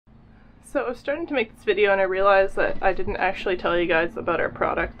So I was starting to make this video and I realized that I didn't actually tell you guys about our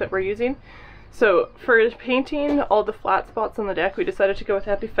product that we're using. So for painting all the flat spots on the deck, we decided to go with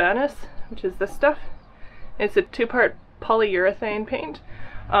Epifanes, which is this stuff. It's a 2-part polyurethane paint.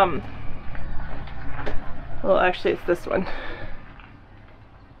 Well, actually it's this one.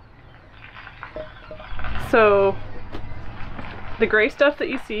 So the gray stuff that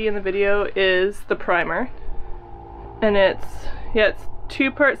you see in the video is the primer, and it's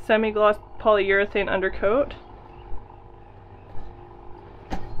 2-part semi-gloss polyurethane undercoat,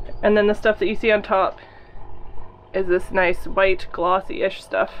 and then the stuff that you see on top is this nice white glossy-ish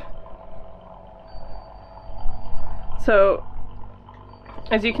stuff. So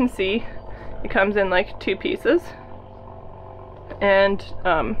as you can see, it comes in like 2 pieces, and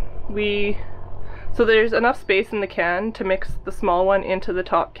so there's enough space in the can to mix the small one into the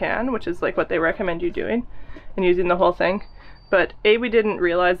top can, which is like what they recommend you doing and using the whole thing. But A, we didn't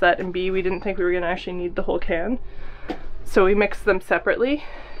realize that, and B, we didn't think we were going to actually need the whole can. So we mixed them separately,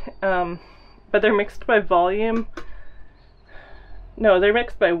 but they're mixed by volume. No, they're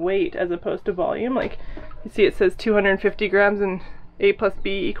mixed by weight as opposed to volume. Like, you see it says 250 grams and A plus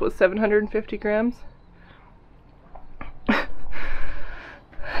B equals 750 grams.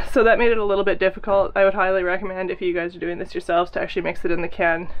 So that made it a little bit difficult. I would highly recommend, if you guys are doing this yourselves, to actually mix it in the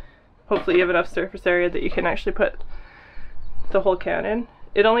can. Hopefully you have enough surface area that you can actually put the whole can in.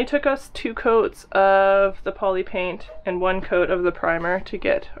 It only took us 2 coats of the poly paint and 1 coat of the primer to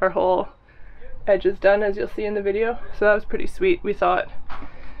get our whole edges done, as you'll see in the video. So that was pretty sweet. We thought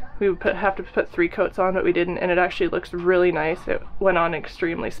we would have to put 3 coats on, but we didn't, and it actually looks really nice. It went on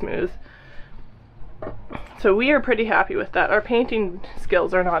extremely smooth. So we are pretty happy with that. Our painting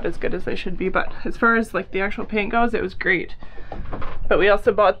skills are not as good as they should be, but as far as like the actual paint goes, it was great. But we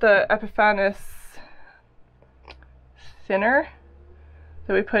also bought the Epifanes thinner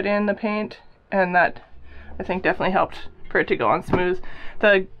that we put in the paint, and that I think definitely helped for it to go on smooth.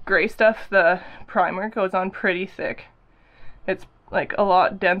 The gray stuff, the primer, goes on pretty thick. It's like a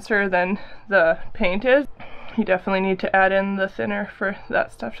lot denser than the paint is. You definitely need to add in the thinner for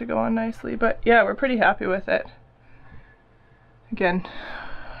that stuff to go on nicely. But yeah, we're pretty happy with it. Again,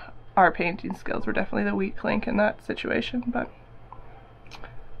 our painting skills were definitely the weak link in that situation, but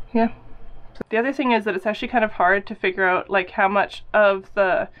yeah. So the other thing is that it's actually kind of hard to figure out like how much of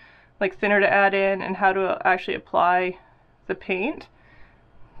the like thinner to add in and how to actually apply the paint.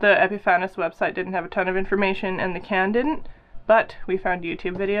 The Epifanes website didn't have a ton of information and the can didn't, but we found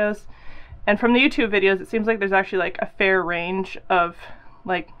YouTube videos. And from the YouTube videos, it seems like there's actually like a fair range of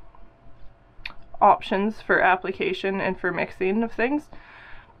like options for application and for mixing of things.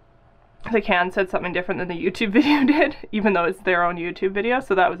 The can said something different than the YouTube video did, even though it's their own YouTube video,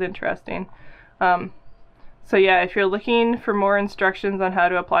 so that was interesting. So yeah, if you're looking for more instructions on how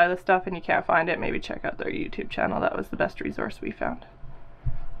to apply this stuff and you can't find it, maybe check out their YouTube channel. That was the best resource we found.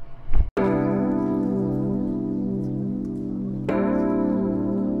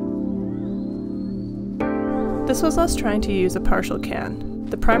 This was us trying to use a partial can.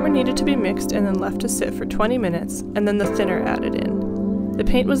 The primer needed to be mixed and then left to sit for 20 minutes, and then the thinner added in. The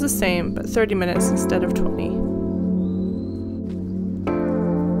paint was the same, but 30 minutes instead of 20.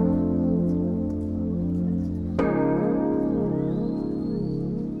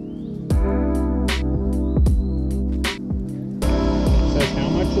 So how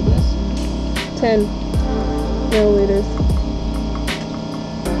much of this? 10 milliliters.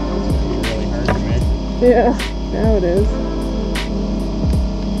 It's gonna be really hard to measure. Yeah. Now it is.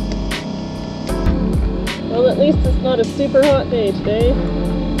 Well, at least it's not a super hot day today.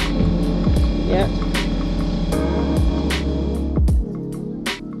 Yeah.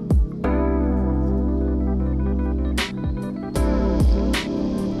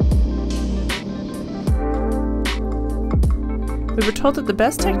 We were told that the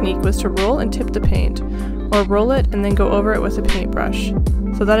best technique was to roll and tip the paint, or roll it and then go over it with a paintbrush.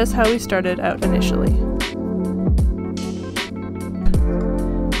 So that is how we started out initially.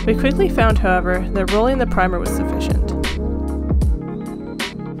 We quickly found, however, that rolling the primer was sufficient.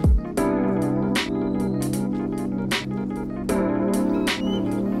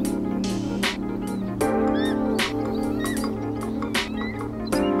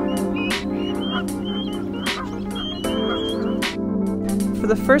 For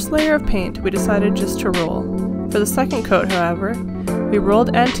the first layer of paint, we decided just to roll. For the second coat, however, we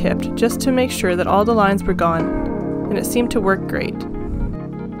rolled and tipped just to make sure that all the lines were gone, and it seemed to work great.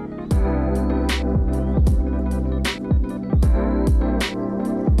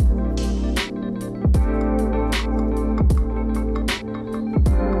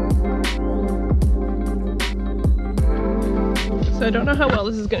 So I don't know how well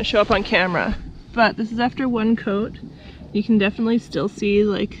this is going to show up on camera, but this is after one coat. You can definitely still see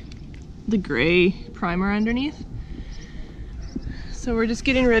like the gray primer underneath. So we're just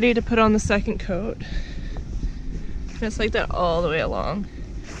getting ready to put on the second coat. And it's like that all the way along.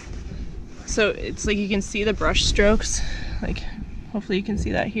 So it's like you can see the brush strokes, like hopefully you can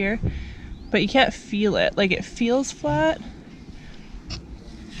see that here, but you can't feel it. Like it feels flat,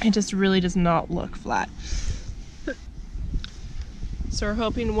 it just really does not look flat. So we're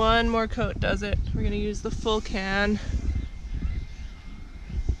hoping one more coat does it. We're gonna use the full can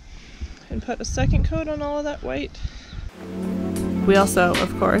and put a second coat on all of that white. We also,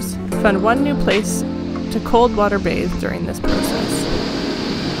 of course, found one new place to cold water bathe during this process.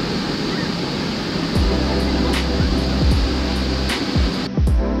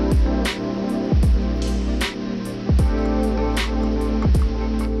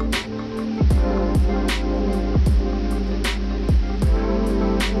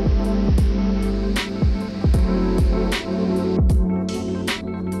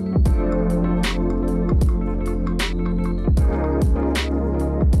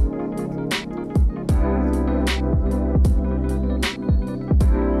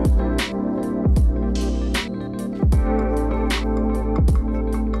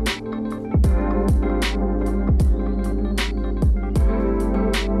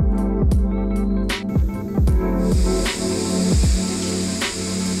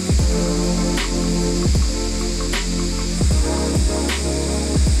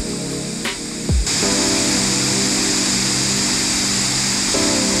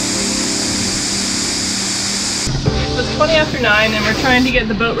 It's 20 after 9 and we're trying to get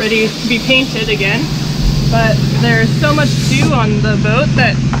the boat ready to be painted again, but there's so much to do on the boat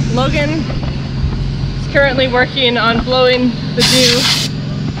that Logan is currently working on blowing the dew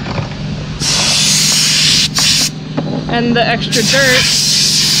and the extra dirt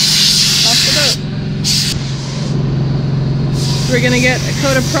off the boat. So we're gonna get a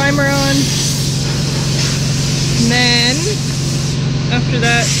coat of primer on, and then after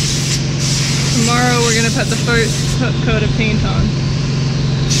that, tomorrow we're going to put the first coat of paint on.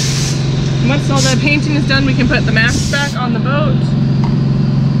 And once all that painting is done, we can put the mast back on the boat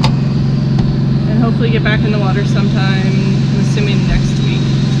and hopefully get back in the water sometime, I'm assuming next week.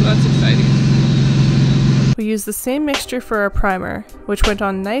 So that's exciting. We used the same mixture for our primer, which went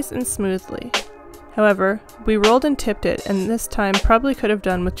on nice and smoothly. However, we rolled and tipped it, and this time probably could have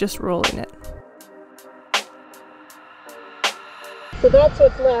done with just rolling it. So that's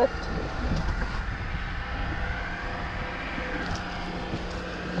what's left.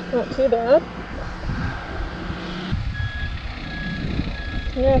 Not too bad.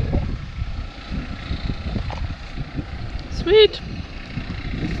 Yeah. Sweet!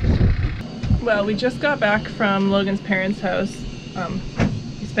 Well, we just got back from Logan's parents' house.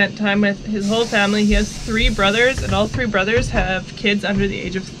 He spent time with his whole family. He has 3 brothers, and all 3 brothers have kids under the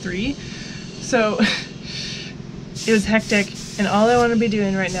age of 3. So it was hectic, and all I want to be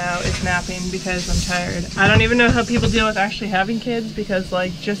doing right now is napping because I'm tired. I don't even know how people deal with actually having kids, because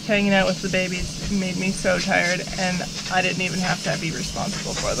like just hanging out with the babies made me so tired, and I didn't even have to be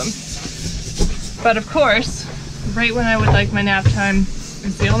responsible for them. But of course, right when I would like my nap time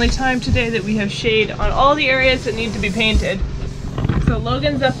is the only time today that we have shade on all the areas that need to be painted. So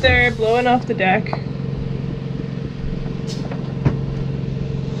Logan's up there blowing off the deck.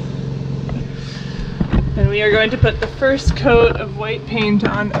 And we are going to put the first coat of white paint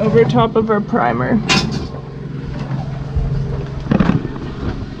on over top of our primer.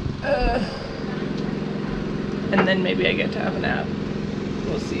 And then maybe I get to have a nap.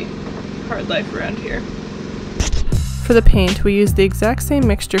 We'll see. Hard life around here. For the paint, we used the exact same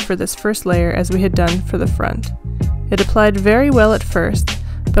mixture for this first layer as we had done for the front. It applied very well at first,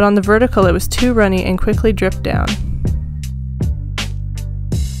 but on the vertical it was too runny and quickly dripped down.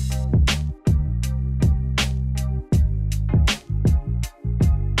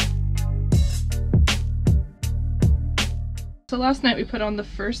 So last night we put on the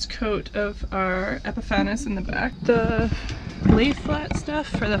first coat of our Epifanes in the back. The lay flat stuff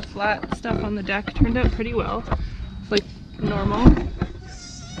for the flat stuff on the deck turned out pretty well. Like normal.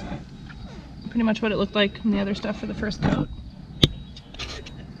 Pretty much what it looked like in the other stuff for the first coat.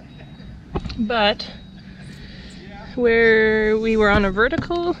 But where we were on a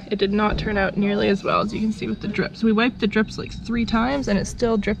vertical, it did not turn out nearly as well, as you can see with the drips. We wiped the drips like 3 times and it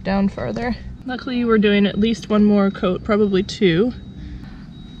still dripped down farther. Luckily we're doing at least one more coat, probably 2.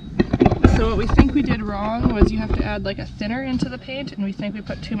 So what we think we did wrong was you have to add like a thinner into the paint, and we think we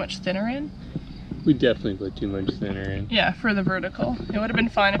put too much thinner in. We definitely put too much thinner in. Yeah, for the vertical. It would have been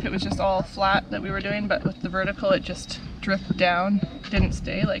fine if it was just all flat that we were doing, but with the vertical it just drip down, didn't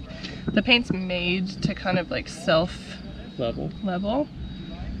stay. Like, the paint's made to kind of like level,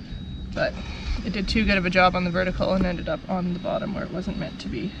 but it did too good of a job on the vertical and ended up on the bottom where it wasn't meant to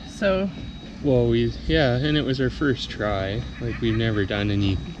be. So, well, and it was our first try. Like, we've never done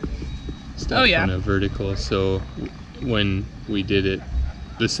any stuff on a vertical, so when we did it,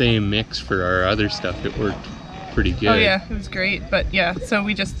 the same mix for our other stuff, it worked pretty good. Oh yeah, it was great. But yeah, so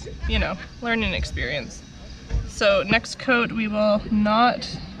we just, you know, learning experience. So next coat we will not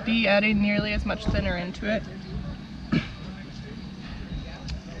be adding nearly as much thinner into it.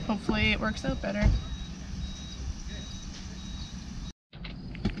 Hopefully it works out better.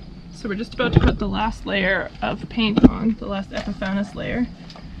 So we're just about to put the last layer of paint on, the last Epifanes layer.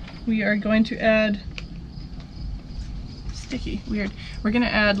 We are going to add, we're going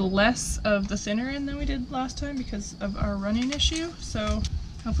to add less of the thinner in than we did last time because of our running issue. So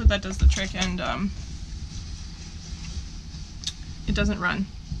hopefully that does the trick and it doesn't run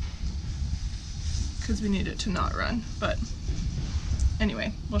because we need it to not run. But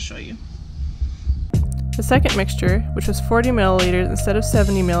anyway, we'll show you. The second mixture, which was 40 milliliters instead of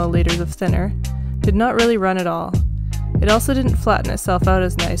 70 milliliters of thinner, did not really run at all. It also didn't flatten itself out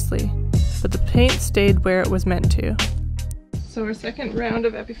as nicely, but the paint stayed where it was meant to. So our second round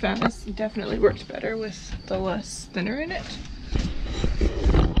of Epifanes definitely worked better with the less thinner in it.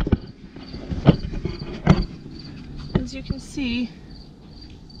 As you can see,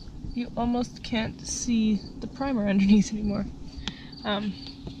 you almost can't see the primer underneath anymore.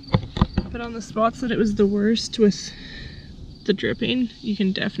 But on the spots that it was the worst with the dripping, you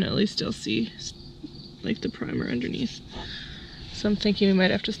can definitely still see like the primer underneath. So I'm thinking we might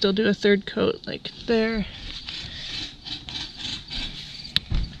have to still do a third coat like there.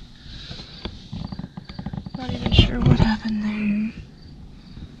 Not even sure what happened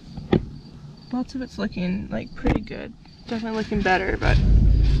there. Lots of it's looking like pretty good. Definitely looking better, but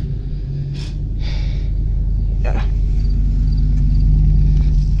yeah.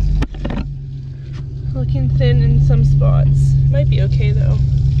 Looking thin in some spots. Might be okay though.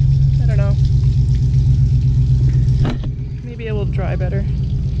 I don't know. Maybe it will dry better.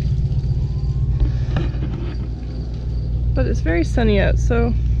 But it's very sunny out,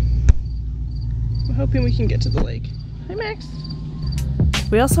 so I'm hoping we can get to the lake. Hi, Max.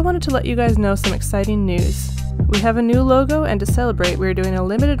 We also wanted to let you guys know some exciting news. We have a new logo, and to celebrate, we are doing a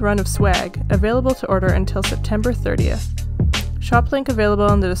limited run of swag, available to order until September 30th. Shop link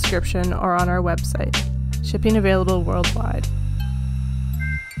available in the description or on our website. Shipping available worldwide.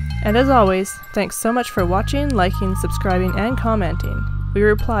 And as always, thanks so much for watching, liking, subscribing, and commenting. We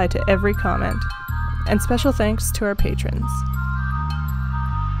reply to every comment. And special thanks to our patrons.